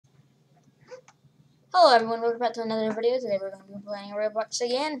Hello everyone, welcome back to another video. Today we're going to be playing Roblox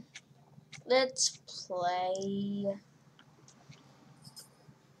again. Let's play...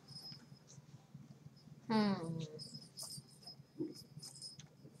 Okay,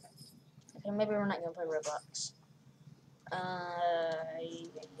 maybe we're not going to play Roblox.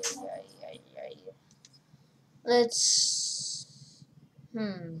 Let's...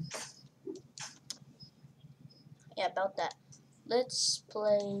 Yeah, about that. Let's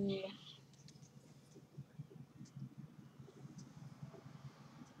play...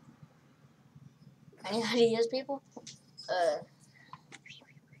 Any ideas, people?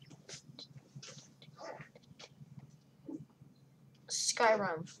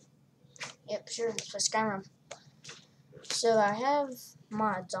 Skyrim. Yep, sure, let's play Skyrim. So I have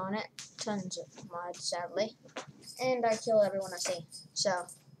mods on it. Tons of mods, sadly. And I kill everyone I see. So,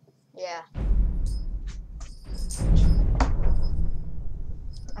 yeah.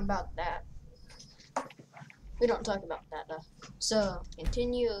 About that. We don't talk about that, though. So,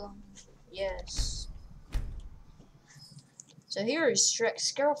 continue. Yes. So here is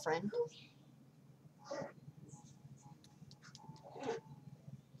Shrek's girlfriend.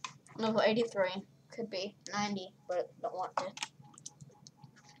 Level 83. Could be 90, but don't want to.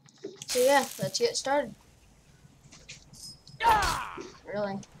 So yeah, let's get started.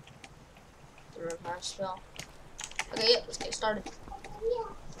 Really? The reverse spell. Okay, yeah, let's get started.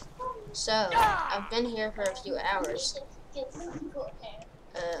 So, I've been here for a few hours.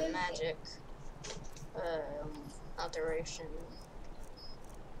 Magic. Alteration.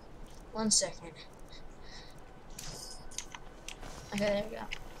 1 second. Okay, there we go.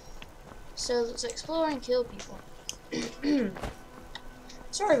 So, let's explore and kill people.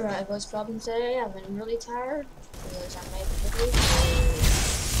 Sorry about my voice problems today. I've been really tired because I made the video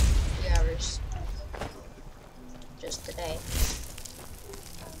for a few hours. Just today.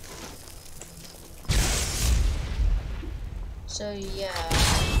 So yeah,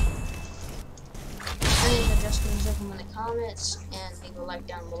 I need to adjust music in the comments and leave a like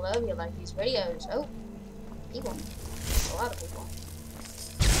down below if you like these videos. Oh, people, a lot of people.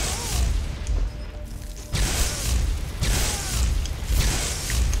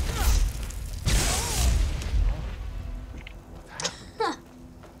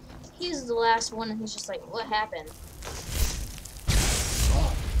 He's the last one and he's just like, what happened?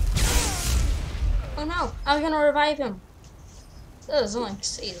 Oh no, I was gonna revive him. That was only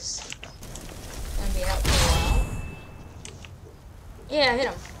 'cause he's gonna be out for a while. Yeah, I hit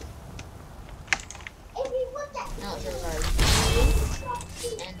him. No, it's revive.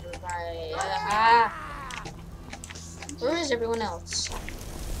 And revive. Where is everyone else?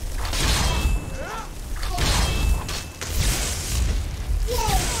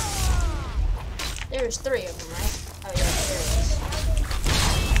 There's 3 of them, right? Oh yeah, there is.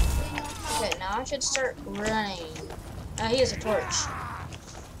 Okay, now I should start running. He has a torch.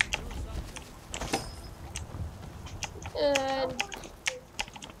 Good.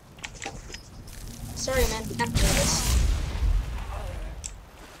 Sorry, man. Have to do this.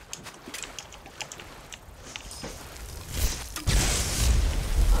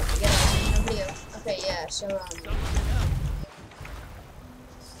 Oh, forget I was making a video. Okay, yeah, so,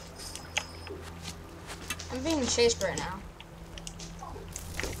 I'm being chased right now.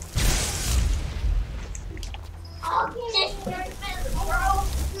 I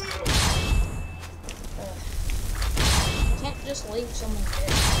can't just leave someone dead.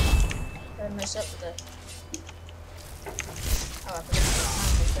 Gotta mess up with the... Oh, I forgot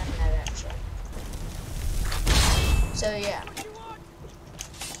to spend that actually. So yeah.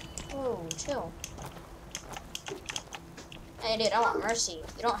 Oh, chill. Hey dude, I want mercy.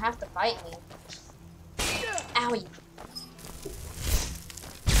 You don't have to fight me. Owie.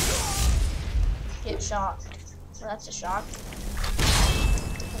 Get shocked. So that's a shock.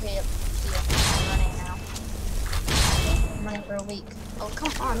 Okay, yep. See ya. I'm running now. I'm running for a week. Oh,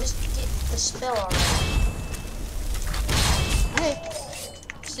 come on. Just get the spell already. Okay.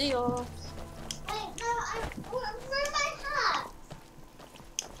 See y'all.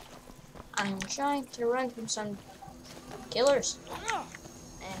 I'm trying to run from some killers.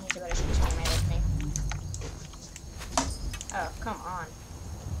 And he's about to shoot something at me. Oh, come on.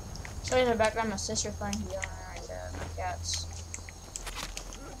 Sorry in the background, my sister playing VR and my cats.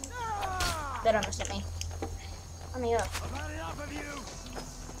 That almost hit me. Let me up.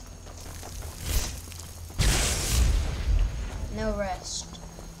 No rest.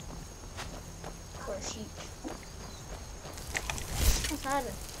 Poor sheep. I'm trying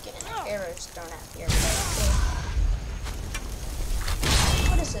to get arrows thrown at here.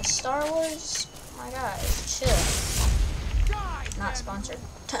 What is this, Star Wars? Oh my god, chill. Not sponsored.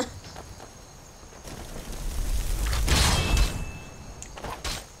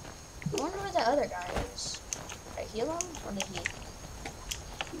 What did he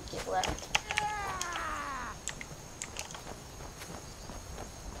get left?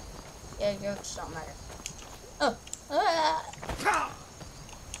 Yeah, goats don't matter. Oh! Ah.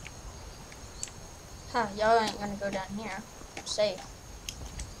 Huh, y'all ain't gonna go down here. I'm safe.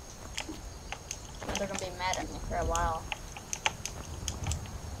 They're gonna be mad at me for a while.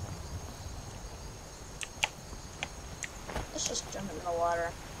 Let's just jump in the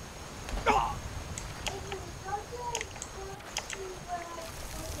water.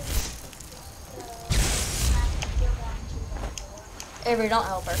 Avery, don't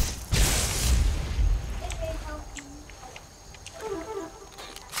help her.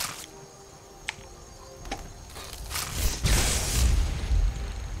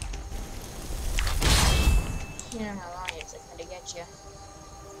 You know how long it took me to get you.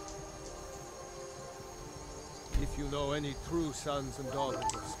 If you know any true sons and daughters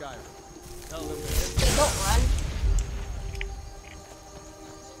of Skyrim, tell them to Hey, don't run.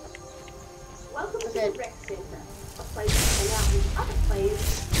 Welcome to the Rec Center, a place to hang out with other players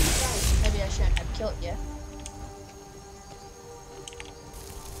today. Maybe I shouldn't have killed you.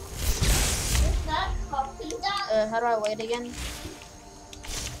 How do I wait again?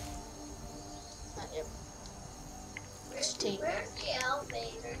 Yep. It's T. Where's the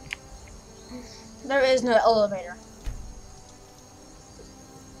elevator? There is no elevator.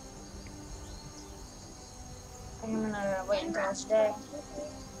 I'm gonna wait until it's day.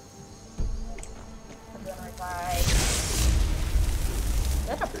 I'm gonna revive. Is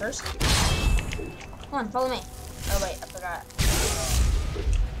that a person? Come on, follow me. Oh wait, I forgot.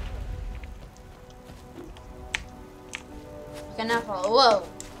 You can now follow. Whoa!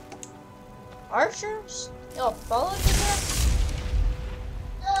 Archers? Y'all followed me there?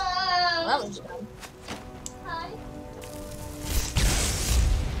 Well, that was dumb. Hi.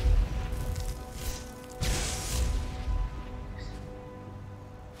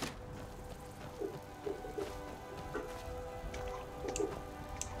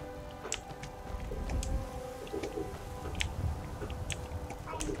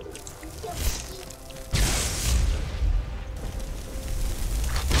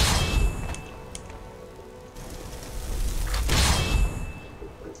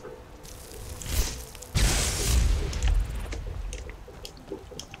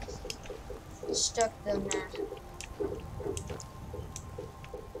 Stuck them there.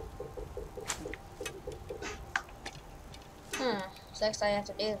 Sucks I have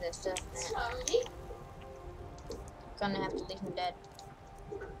to do this, doesn't it? Sorry. Gonna have to leave him dead.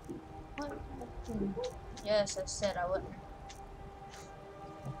 What? Yes, I said I wouldn't.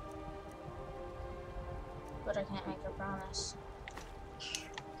 But I can't make a promise.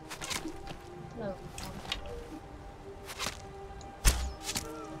 No.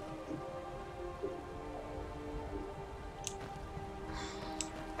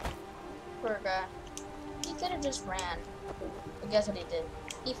 Poor guy. He could have just ran. But guess what he did?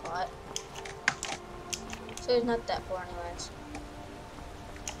 He fought. So he's not that poor anyways.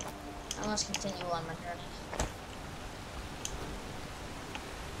 I must continue on my journey.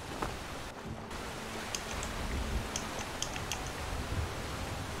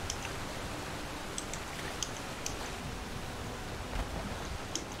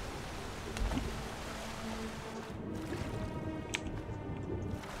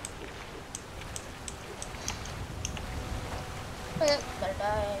 Okay, better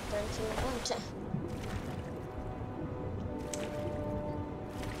die. 3, 2, 1, 10.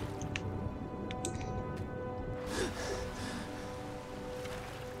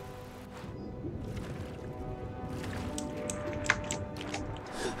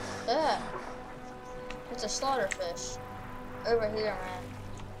 It's a slaughterfish. Over here, man.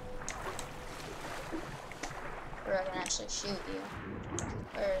 Where I can actually shoot you.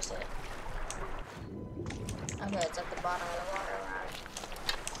 Where is it? Okay, it's at the bottom of the water line.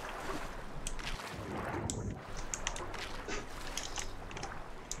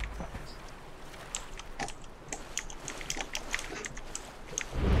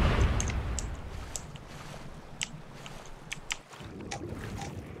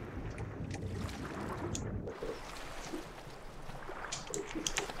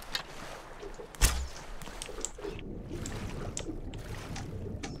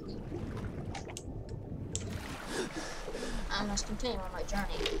 I must continue on my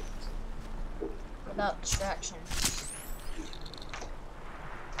journey without distraction.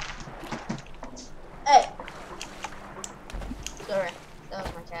 Hey! Sorry, that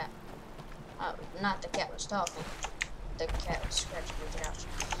was my cat. Not the cat was talking. The cat was scratching the couch.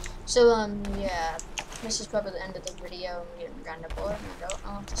 So, yeah. This is probably the end of the video. I'm getting kind of bored and I don't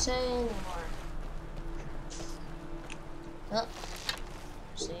know what to say anymore. Well,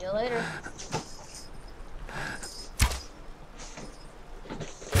 see you later.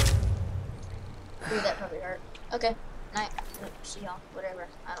 Ooh, that probably hurt. Okay, night. See y'all. Whatever.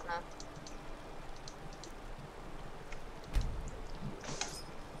 I don't know.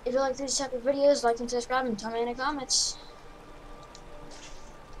 If you like these type of videos, like and subscribe and tell me in the comments.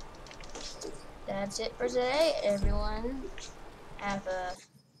 That's it for today, everyone. Have a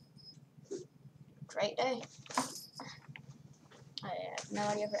great day. I have no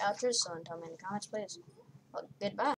idea for outros, so tell me in the comments, please. Well, goodbye.